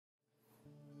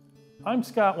I'm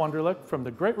Scott Wunderlich from the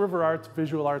Great River Arts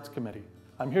Visual Arts Committee.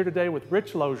 I'm here today with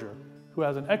Rich Lozier, who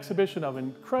has an exhibition of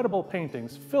incredible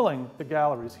paintings filling the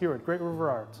galleries here at Great River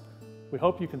Arts. We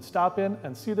hope you can stop in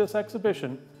and see this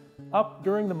exhibition up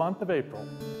during the month of April.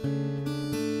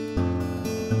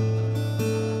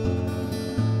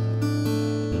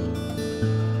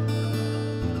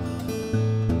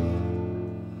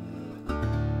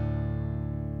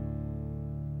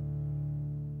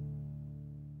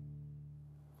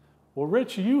 Well,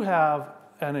 Rich, you have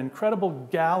an incredible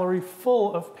gallery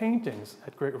full of paintings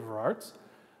at Great River Arts.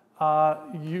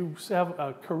 You have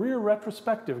a career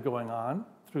retrospective going on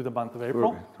through the month of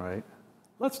April. Right.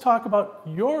 Let's talk about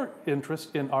your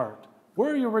interest in art.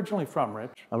 Where are you originally from,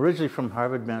 Rich? I'm originally from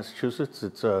Harvard, Massachusetts.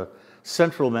 It's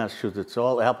central Massachusetts,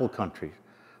 all apple country.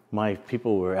 My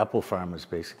people were apple farmers,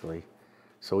 basically.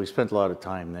 So we spent a lot of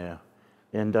time there.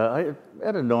 And I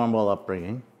had a normal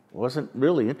upbringing. Wasn't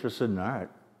really interested in art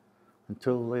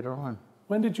until later on.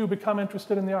 When did you become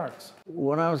interested in the arts?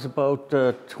 When I was about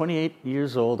 28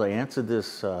 years old, I answered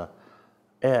this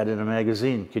ad in a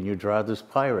magazine, "Can you draw this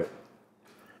pirate?"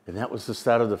 And that was the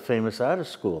start of the famous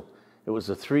artist school. It was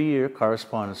a 3-year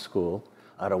correspondence school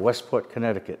out of Westport,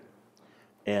 Connecticut.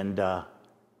 And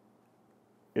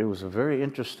it was a very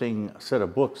interesting set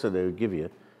of books that they would give you.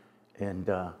 And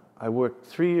I worked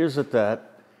 3 years at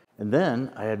that. And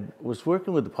then I was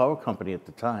working with the power company at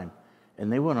the time.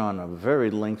 And they went on a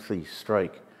very lengthy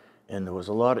strike, and there was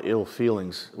a lot of ill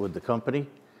feelings with the company.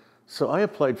 So I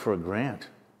applied for a grant,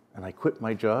 and I quit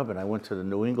my job, and I went to the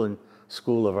New England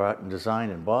School of Art and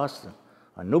Design in Boston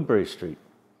on Newbury Street.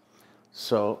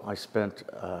 So I spent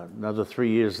another 3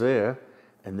 years there,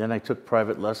 and then I took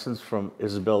private lessons from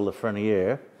Isabelle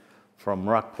Lafreniere from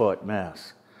Rockport,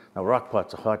 Mass. Now,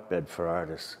 Rockport's a hotbed for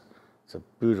artists. It's a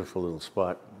beautiful little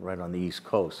spot right on the East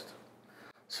Coast.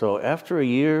 So after a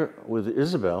year with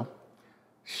Isabel,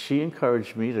 she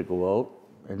encouraged me to go out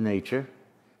in nature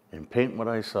and paint what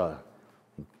I saw.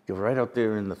 Get right out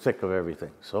there in the thick of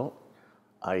everything. So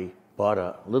I bought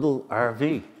a little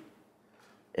RV,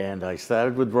 and I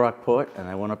started with Rockport, and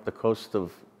I went up the coast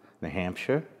of New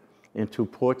Hampshire into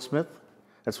Portsmouth.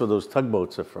 That's where those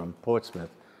tugboats are from,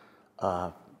 Portsmouth.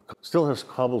 Still has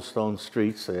cobblestone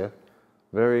streets there.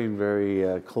 Very,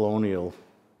 very colonial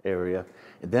area.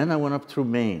 And then I went up through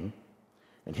Maine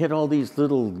and hit all these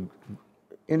little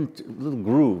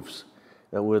grooves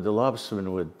that where the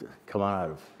lobstermen would come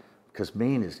out of, because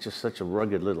Maine is just such a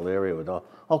rugged little area with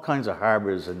all kinds of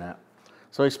harbors and that.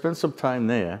 So I spent some time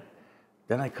there.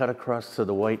 Then I cut across to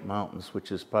the White Mountains,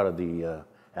 which is part of the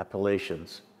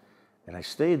Appalachians. And I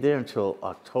stayed there until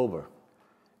October.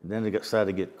 And then it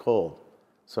started to get cold.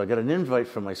 So I got an invite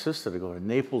from my sister to go to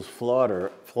Naples, Florida,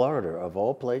 of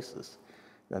all places.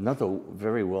 Another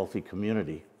very wealthy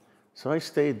community. So I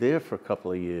stayed there for a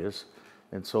couple of years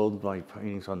and sold my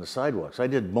paintings on the sidewalks. I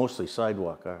did mostly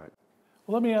sidewalk art.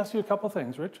 Well, let me ask you a couple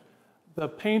things, Rich. The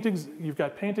paintings, you've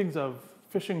got paintings of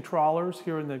fishing trawlers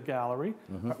here in the gallery.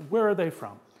 Mm-hmm. Where are they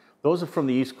from? Those are from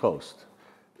the East Coast.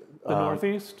 The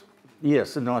Northeast?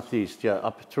 Yes, the Northeast, yeah,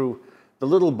 up through, the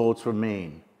little boats were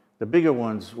Maine. The bigger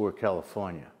ones were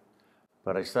California.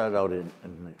 But I started out in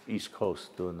the East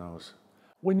Coast doing those.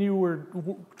 When you were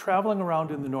traveling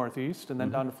around in the Northeast and then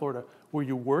down to Florida, were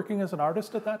you working as an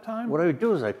artist at that time? What I would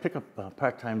do is I'd pick up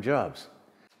part-time jobs.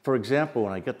 For example,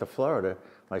 when I get to Florida,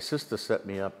 my sister set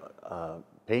me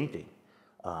up painting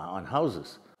on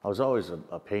houses. I was always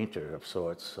a painter of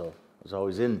sorts, so I was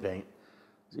always in paint.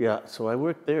 Yeah, so I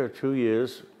worked there 2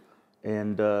 years,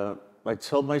 and I'd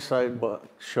sell my sidewalk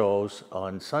shows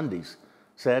on Sundays.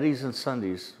 Saturdays and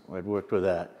Sundays, I'd worked with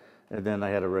that. And then I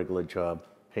had a regular job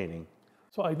painting.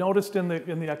 So I noticed in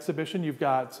the exhibition you've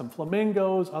got some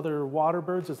flamingos, other water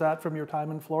birds. Is that from your time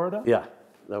in Florida? Yeah,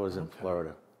 that was in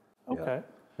Florida. Okay.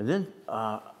 Yeah. And then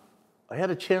I had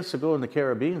a chance to go in the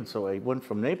Caribbean, so I went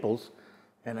from Naples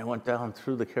and I went down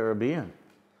through the Caribbean.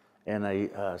 And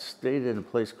I stayed in a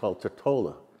place called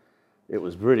Tortola. It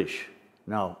was British.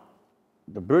 Now,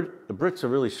 the Brits are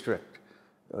really strict.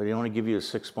 They only give you a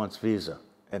 6 months visa.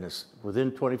 And it's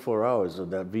within 24 hours of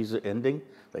that visa ending,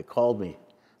 they called me.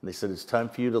 And they said, "It's time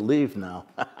for you to leave now."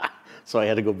 So I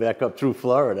had to go back up through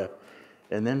Florida.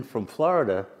 And then from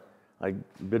Florida, I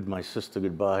bid my sister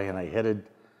goodbye and I headed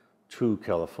to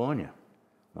California.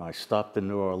 Now, I stopped in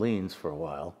New Orleans for a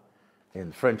while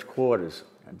in French Quarters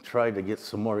and tried to get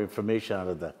some more information out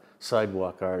of the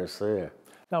sidewalk artists there.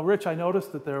 Now, Rich, I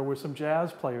noticed that there were some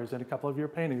jazz players in a couple of your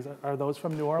paintings. Are those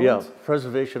from New Orleans? Yeah,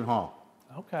 Preservation Hall.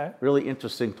 Okay. Really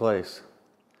interesting place.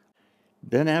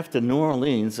 Then after New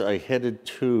Orleans, I headed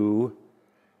to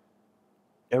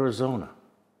Arizona.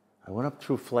 I went up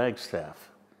through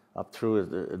Flagstaff, up through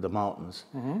the mountains.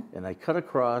 And I cut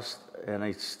across, and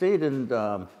I stayed in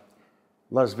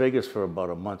Las Vegas for about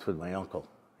a month with my uncle.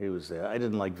 He was there. I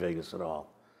didn't like Vegas at all.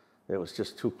 It was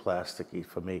just too plasticky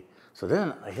for me. So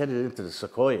then I headed into the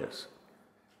Sequoias,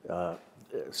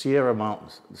 Sierra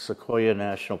Mountains, Sequoia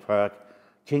National Park,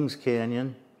 Kings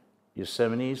Canyon,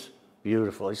 Yosemite's,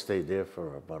 beautiful. I stayed there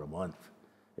for about a month.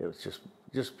 It was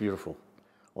just beautiful.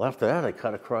 Well, after that, I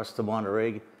cut across to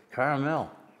Monterey,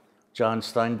 Carmel, John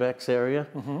Steinbeck's area,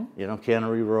 you know,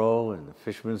 Cannery Row and the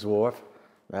Fisherman's Wharf.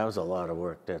 That was a lot of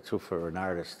work there, too, for an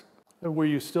artist. Were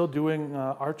you still doing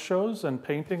art shows and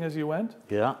painting as you went?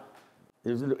 Yeah,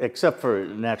 except for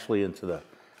naturally into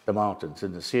the mountains.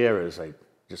 In the Sierras, I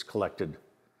just collected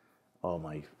all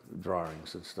my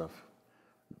drawings and stuff.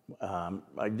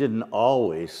 I didn't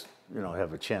always, you know,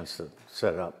 have a chance to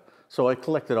set it up. So I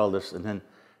collected all this, and then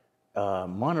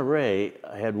Monterey,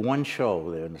 I had one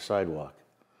show there in the sidewalk.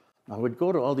 I would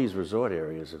go to all these resort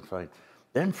areas and find.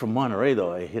 Then from Monterey,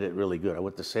 though, I hit it really good. I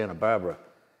went to Santa Barbara.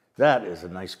 That is a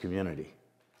nice community.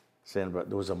 Santa Barbara.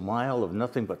 There was a mile of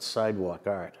nothing but sidewalk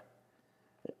art.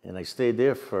 And I stayed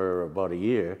there for about a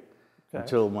year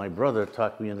until my brother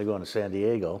talked me into going to San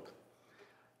Diego.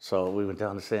 So we went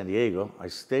down to San Diego.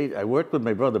 I worked with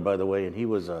my brother, by the way, and he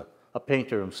was a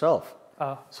painter himself.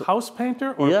 House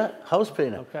painter? Or? Yeah, house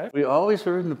painter. Okay. We always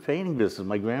were in the painting business.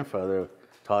 My grandfather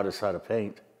taught us how to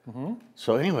paint.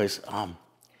 So anyways,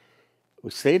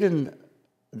 we stayed in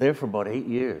there for about 8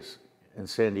 years in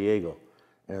San Diego.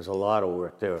 And there's a lot of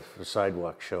work there for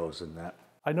sidewalk shows and that.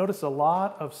 I noticed a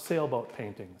lot of sailboat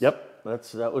paintings. Yep,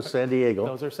 that was San Diego.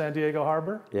 Those are San Diego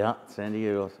Harbor? Yeah, San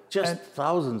Diego. Just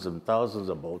thousands and thousands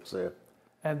of boats there.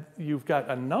 And you've got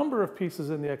a number of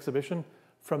pieces in the exhibition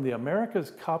from the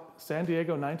America's Cup San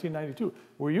Diego 1992.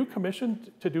 Were you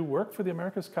commissioned to do work for the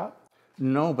America's Cup?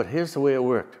 No, but here's the way it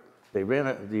worked. They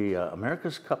ran the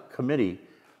America's Cup committee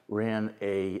ran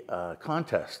a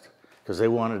contest because they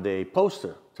wanted a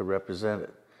poster to represent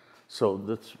it. So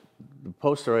the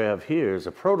poster I have here is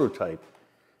a prototype,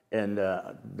 and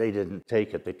they didn't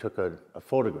take it. They took a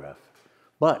photograph.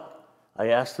 But I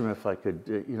asked them if I could,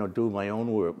 you know, do my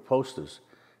own posters,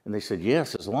 and they said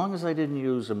yes, as long as I didn't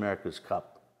use America's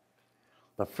Cup.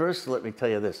 But first, let me tell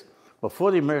you this: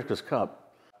 before the America's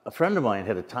Cup, a friend of mine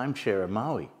had a timeshare in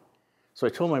Maui. So I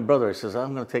told my brother, I says,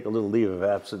 I'm going to take a little leave of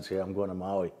absence here. I'm going to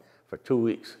Maui for 2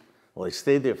 weeks. Well, I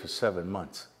stayed there for 7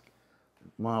 months.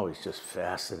 Maui's just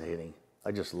fascinating.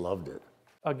 I just loved it.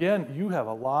 Again, you have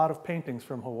a lot of paintings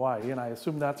from Hawaii, and I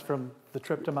assume that's from the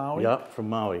trip to Maui? Yeah, from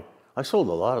Maui. I sold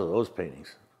a lot of those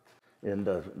paintings. And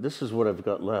this is what I've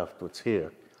got left, what's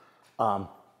here.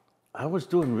 I was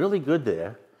doing really good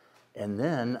there. And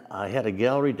then I had a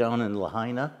gallery down in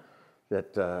Lahaina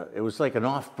that, it was like an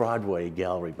off-Broadway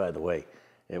gallery, by the way.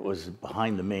 It was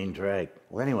behind the main drag.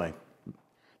 Well, anyway,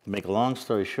 to make a long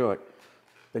story short,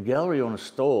 the gallery owner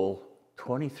stole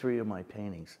 23 of my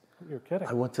paintings. You're kidding.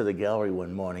 I went to the gallery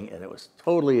one morning and it was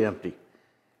totally empty.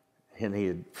 And he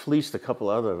had fleeced a couple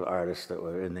other artists that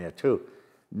were in there too.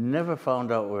 Never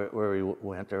found out where he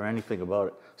went or anything about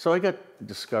it. So I got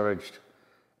discouraged,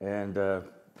 and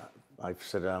I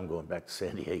said, I'm going back to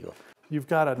San Diego. You've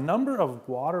got a number of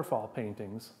waterfall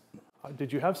paintings.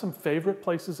 Did you have some favorite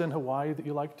places in Hawaii that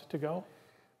you liked to go?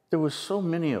 There were so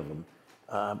many of them.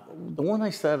 The one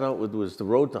I started out with was the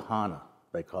Road to Hana,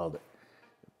 they called it.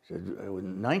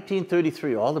 In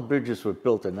 1933, all the bridges were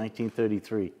built in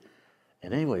 1933.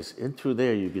 And anyways, in through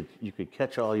there, you could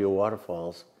catch all your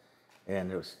waterfalls.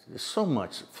 And there's so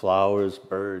much, flowers,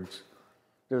 birds.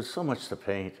 There was so much to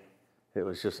paint. It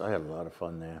was just, I had a lot of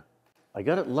fun there. I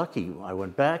got it lucky. I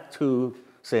went back to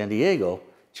San Diego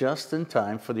just in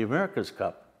time for the America's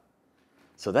Cup.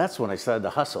 So that's when I started to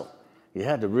hustle. You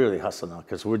had to really hustle now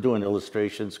because we're doing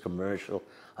illustrations, commercial.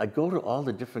 I'd go to all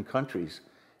the different countries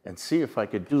and see if I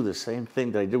could do the same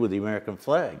thing that I did with the American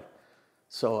flag.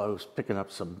 So I was picking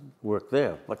up some work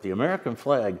there. But the American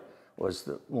flag was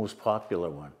the most popular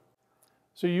one.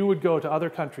 So you would go to other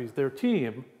countries, their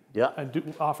team, Yeah.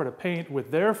 and offer to paint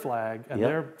with their flag and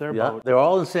Yeah. their Yeah. boat. They're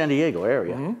all in San Diego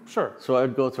area. Sure. So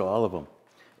I'd go through all of them.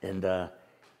 And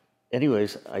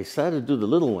anyways, I started to do the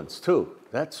little ones too.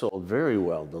 That sold very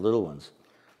well, the little ones.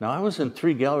 Now I was in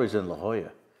 3 galleries in La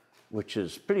Jolla, which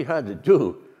is pretty hard to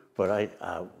do, but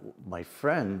my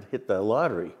friend hit the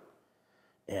lottery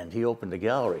and he opened a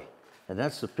gallery. And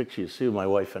that's the picture you see of my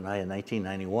wife and I in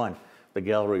 1991, the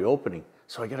gallery opening.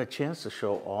 So I got a chance to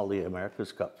show all the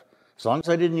America's Cups. As long as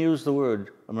I didn't use the word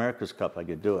America's Cup, I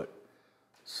could do it.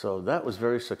 So that was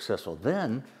very successful.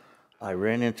 Then I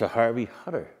ran into Harvey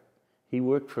Hutter. He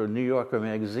worked for New Yorker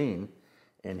magazine,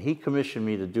 and he commissioned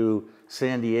me to do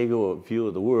San Diego, A View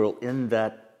of the World in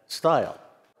that style.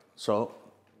 So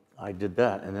I did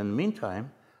that. And in the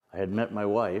meantime, I had met my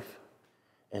wife,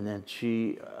 and then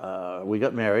we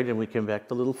got married, and we came back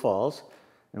to Little Falls,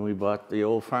 and we bought the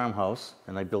old farmhouse,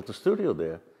 and I built a studio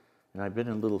there. And I've been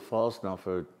in Little Falls now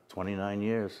for 29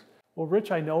 years. Well,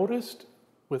 Rich, I noticed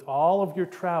with all of your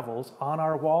travels on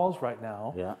our walls right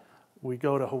now, Yeah. we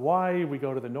go to Hawaii, we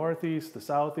go to the Northeast, the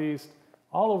Southeast,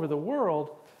 all over the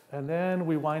world, and then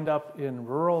we wind up in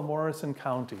rural Morrison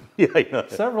County. Yeah, I know.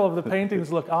 Several of the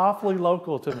paintings look awfully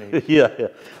local to me. Yeah.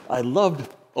 I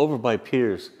loved over by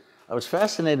Piers. I was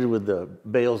fascinated with the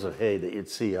bales of hay that you'd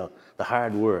see, the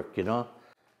hard work, you know.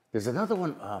 There's another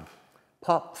one,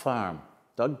 Pop Farm,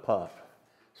 Doug Pop,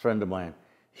 a friend of mine.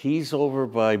 He's over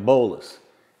by Bolus,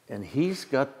 and he's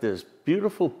got this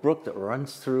beautiful brook that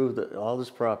runs through all this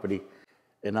property,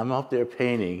 and I'm out there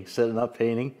painting, setting up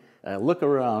painting, and I look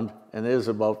around, and there's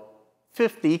about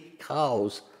 50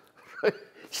 cows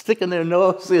sticking their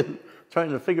nose in,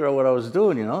 trying to figure out what I was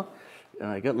doing, you know? And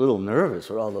I got a little nervous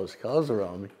with all those cows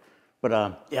around me.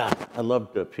 But yeah, I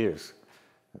loved Pierce,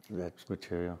 that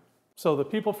material. So the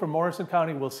people from Morrison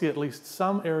County will see at least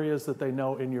some areas that they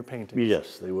know in your paintings.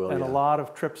 Yes, they will. And yeah. a lot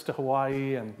of trips to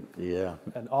Hawaii and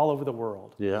all over the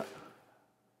world. Yeah.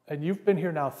 And you've been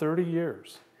here now 30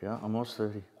 years. Yeah, almost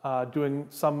 30. Doing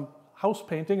some house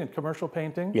painting and commercial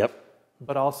painting. Yep.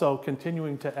 But also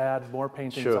continuing to add more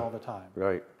paintings all the time.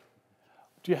 Right.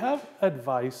 Do you have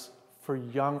advice for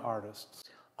young artists?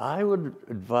 I would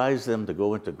advise them to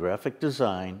go into graphic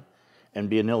design and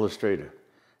be an illustrator.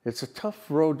 It's a tough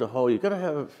road to hoe. You got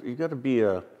to be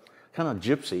a kind of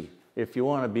gypsy if you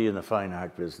want to be in the fine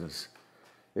art business.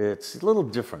 It's a little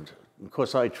different. Of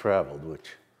course, I traveled,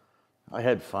 which I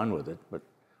had fun with it, but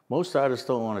most artists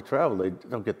don't want to travel. They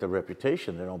don't get the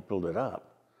reputation. They don't build it up,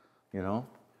 you know?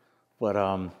 But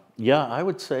yeah, I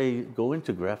would say go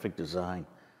into graphic design.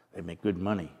 They make good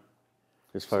money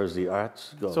as far as the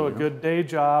arts go. So a good day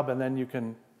job, and then you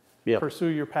can Yep. pursue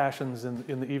your passions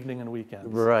in the evening and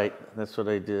weekends. Right, that's what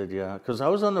I did, yeah. Because I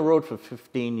was on the road for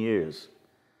 15 years,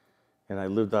 and I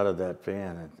lived out of that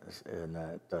van and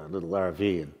that little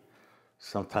RV, and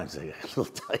sometimes they get a little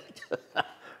tight.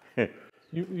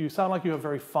 You sound like you have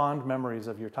very fond memories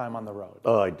of your time on the road.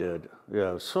 Oh, I did. Yeah,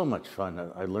 it was so much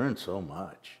fun. I learned so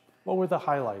much. What were the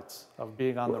highlights of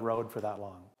being on the road for that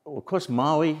long? Well, of course,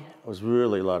 Maui was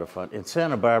really a lot of fun. In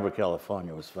Santa Barbara,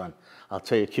 California was fun. I'll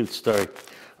tell you a cute story.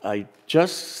 I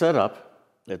just set up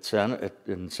in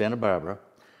Santa Barbara,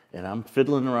 and I'm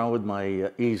fiddling around with my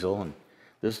easel, and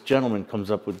this gentleman comes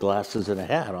up with glasses and a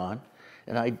hat on,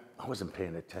 and I wasn't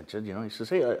paying attention. You know, he says,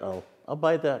 "Hey, I'll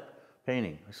buy that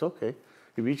painting." I said, "Okay."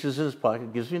 He reaches in his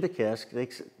pocket, gives me the cash,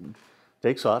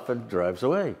 takes off, and drives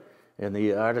away. And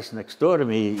the artist next door to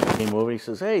me came over. He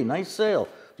says, "Hey, nice sale.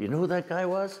 Do you know who that guy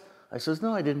was?" I says,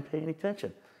 "No, I didn't pay any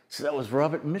attention." He said, "That was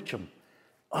Robert Mitchum."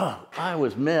 Oh, I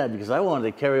was mad because I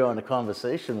wanted to carry on a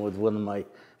conversation with one of my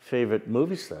favorite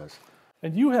movie stars.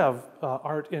 And you have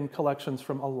art in collections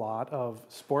from a lot of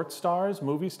sports stars,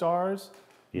 movie stars,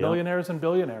 millionaires and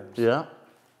billionaires. Yeah,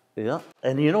 yeah.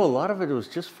 And you know, a lot of it was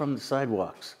just from the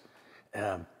sidewalks.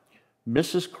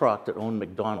 Mrs. Kroc, that owned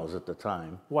McDonald's at the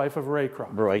time. Wife of Ray Kroc.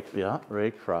 Right, yeah,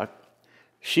 Ray Kroc.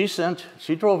 She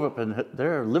drove up in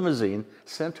their limousine,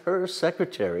 sent her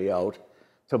secretary out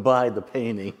to buy the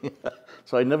painting.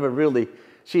 So I never really,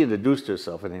 she introduced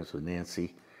herself, her name was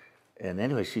Nancy. And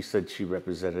anyway, she said she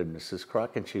represented Mrs.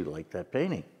 Kroc and she liked that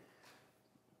painting.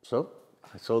 So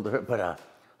I sold her, but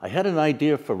I had an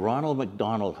idea for Ronald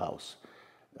McDonald House.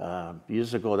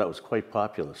 Years ago, that was quite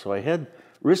popular. So I had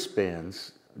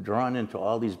wristbands drawn into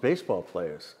all these baseball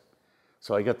players.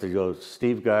 So I got to go,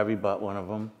 Steve Garvey bought one of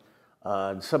them,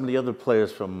 and some of the other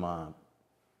players from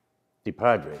the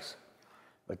Padres.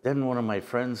 But then one of my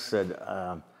friends said,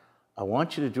 "I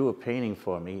want you to do a painting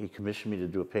for me." He commissioned me to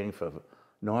do a painting for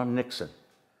Norm Nixon.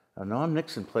 Now, Norm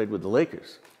Nixon played with the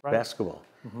Lakers, basketball.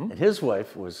 And his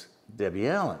wife was Debbie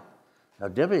Allen. Now,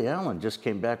 Debbie Allen just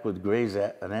came back with Grey's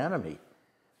Anatomy,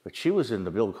 but she was in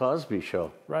the Bill Cosby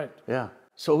show. Right. Yeah.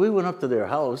 So we went up to their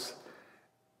house.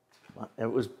 It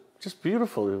was just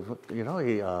beautiful. You know,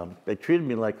 they treated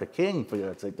me like the king.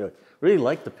 They really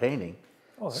liked the painting.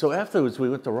 Oh, so afterwards, we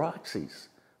went to Roxy's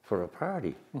for a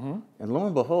party. And lo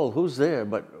and behold, who's there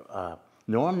but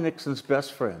Norm Nixon's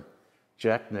best friend,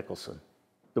 Jack Nicholson,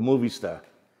 the movie star.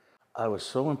 I was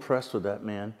so impressed with that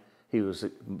man. He was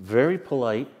very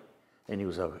polite, and he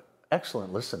was an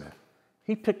excellent listener.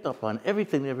 He picked up on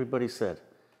everything everybody said.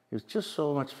 It was just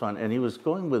so much fun. And he was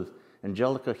going with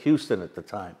Angelica Houston at the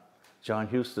time, John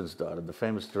Huston's daughter, the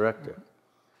famous director.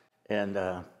 And,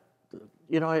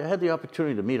 you know, I had the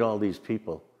opportunity to meet all these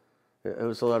people. It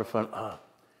was a lot of fun.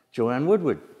 Joanne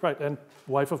Woodward. Right, and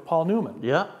wife of Paul Newman.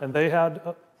 Yeah. And they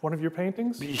had one of your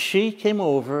paintings? She came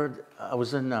over. I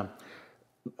was in,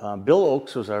 Bill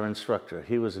Oakes was our instructor.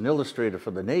 He was an illustrator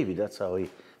for the Navy. That's how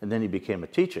and then he became a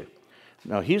teacher.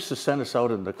 Now, he used to send us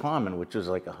out in the Common, which is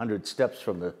like 100 steps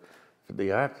from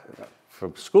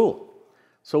from school.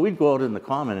 So we'd go out in the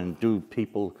Common and do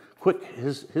people quick.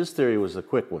 His theory was the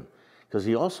quick one, because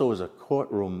he also was a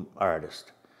courtroom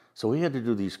artist. So we had to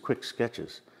do these quick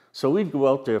sketches. So we'd go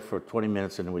out there for 20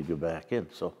 minutes and then we'd go back in.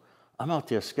 So I'm out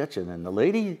there sketching, and the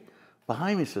lady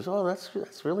behind me says, "Oh,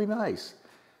 that's really nice."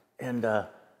 And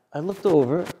I looked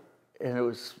over, and it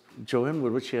was Joanne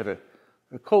Woodward. She had a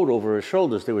coat over her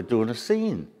shoulders. They were doing a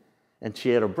scene, and she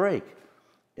had a break.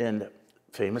 And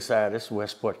famous artist,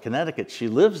 Westport, Connecticut, she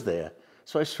lives there.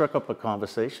 So I struck up a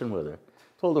conversation with her,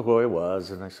 told her who I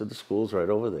was, and I said, the school's right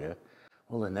over there.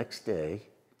 Well, the next day,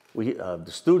 the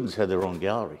students had their own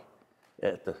gallery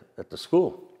at the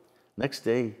school. Next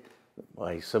day,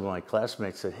 some of my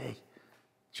classmates said, "Hey,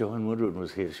 Joanne Woodward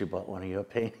was here. She bought one of your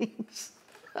paintings."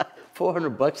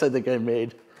 $400 I think I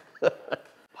made.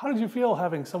 How did you feel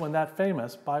having someone that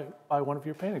famous buy one of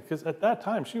your paintings? Because at that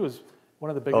time, she was one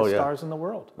of the biggest stars in the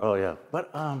world. Oh, yeah.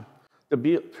 But to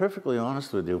be perfectly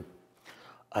honest with you,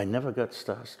 I never got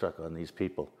starstruck on these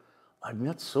people. I've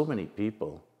met so many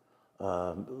people,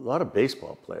 a lot of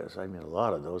baseball players. I mean, a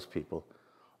lot of those people.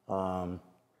 I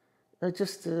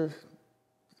just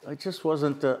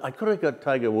wasn't, I could have got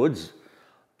Tiger Woods'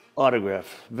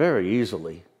 autograph very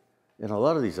easily, and a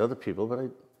lot of these other people, but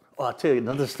I'll tell you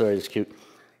another story that's cute.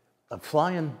 I'm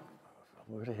flying,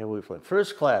 where the hell were we flying?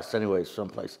 First class, anyways,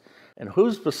 someplace. And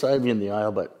who's beside me in the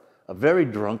aisle but a very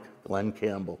drunk Glenn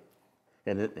Campbell,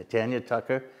 and Tanya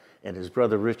Tucker, and his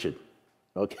brother Richard.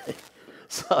 Okay,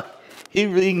 so he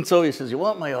leans over, he says, "You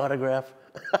want my autograph?"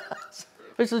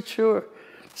 I said, "Sure."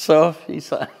 So he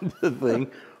signed the thing,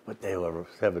 but they were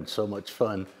having so much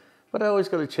fun. But I always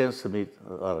got a chance to meet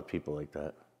a lot of people like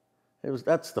that.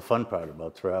 That's the fun part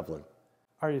about traveling.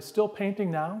 Are you still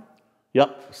painting now?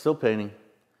 Yep, still painting.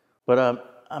 But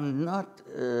I'm not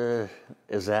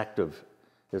as active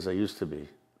as I used to be.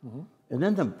 Mm-hmm. And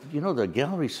then the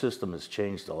gallery system has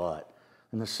changed a lot.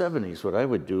 In the 70s, what I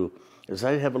would do is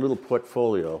I'd have a little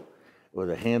portfolio with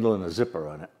a handle and a zipper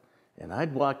on it. And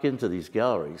I'd walk into these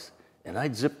galleries, and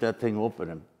I'd zip that thing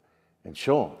open and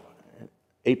show them,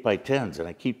 8x10s, and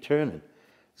I keep turning.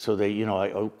 So they,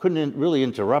 I couldn't really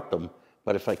interrupt them,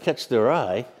 but if I catch their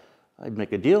eye, I'd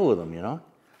make a deal with them,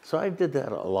 So I did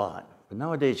that a lot. But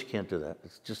nowadays, you can't do that.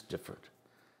 It's just different.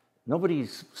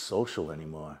 Nobody's social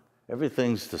anymore.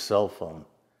 Everything's the cell phone.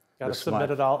 Got to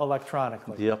submit it all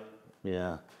electronically. Yep,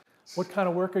 yeah. What kind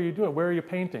of work are you doing? Where are you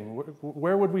painting?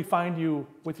 Where would we find you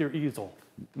with your easel?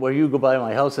 Well, you go by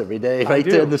my house every day, right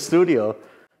there in the studio.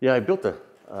 Yeah, I built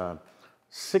a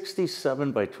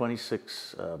 67 by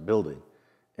 26 building,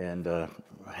 and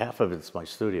half of it's my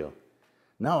studio.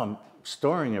 Now I'm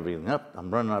storing everything up.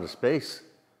 I'm running out of space.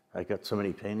 I got so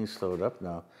many paintings stored up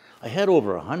now. I had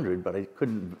over 100, but I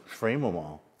couldn't frame them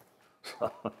all.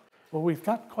 So, well, we've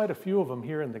got quite a few of them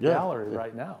here in the gallery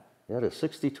right now. Yeah, there's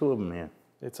 62 of them here.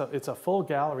 It's a full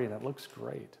gallery, and it looks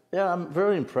great. Yeah, I'm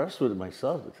very impressed with it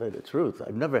myself, to tell you the truth.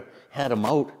 I've never had them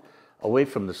out away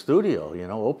from the studio,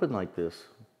 open like this.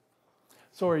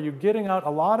 So are you getting out, a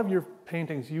lot of your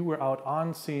paintings, you were out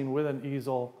on scene with an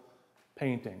easel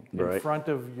painting in front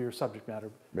of your subject matter.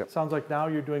 Yep. Sounds like now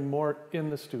you're doing more in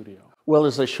the studio. Well,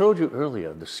 as I showed you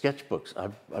earlier, the sketchbooks,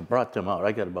 I brought them out.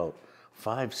 I got about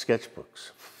 5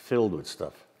 sketchbooks filled with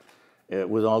stuff,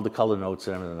 with all the color notes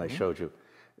and everything I showed you.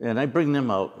 And I bring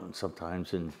them out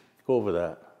sometimes and go over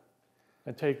that.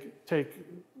 And take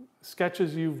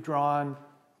sketches you've drawn,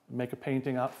 make a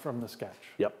painting out from the sketch.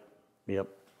 Yep, yep.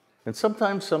 And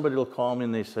sometimes somebody will call me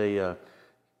and they say,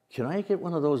 "Can I get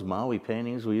one of those Maui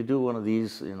paintings? Will you do one of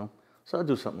these?" So I'll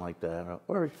do something like that.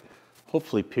 Or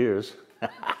hopefully Piers.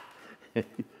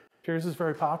 Piers is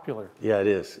very popular. Yeah, it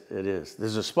is. It is.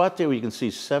 There's a spot there where you can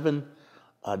see 7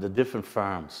 the different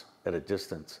farms at a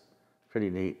distance.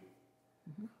 Pretty neat.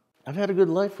 Mm-hmm. I've had a good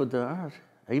life with the art,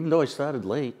 even though I started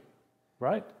late.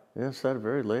 Right. Yeah, I started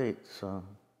very late. So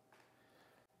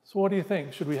what do you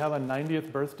think? Should we have a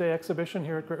 90th birthday exhibition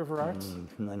here at Great River Arts?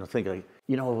 I don't think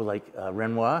like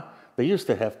Renoir, they used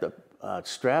to have to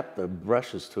strap the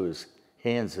brushes to his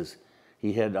hands as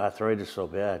he had arthritis so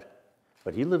bad.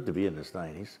 But he lived to be in his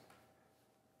 90s.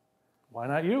 Why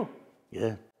not you?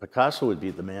 Yeah, Picasso would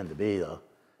be the man to be, though.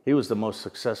 He was the most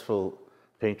successful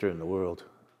painter in the world,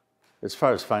 as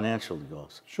far as financial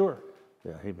goes. Sure.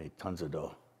 Yeah, he made tons of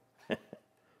dough.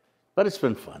 But it's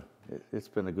been fun. It's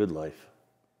been a good life.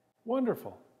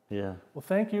 Wonderful. Yeah. Well,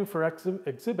 thank you for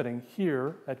exhibiting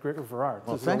here at Great River Arts.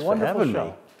 Well, This thanks is a for wonderful having show.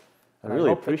 me. I And really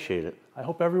hope that- appreciate it. I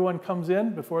hope everyone comes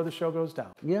in before the show goes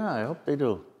down. Yeah, I hope they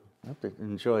do. I hope they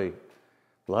enjoy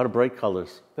a lot of bright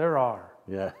colors. There are.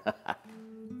 Yeah.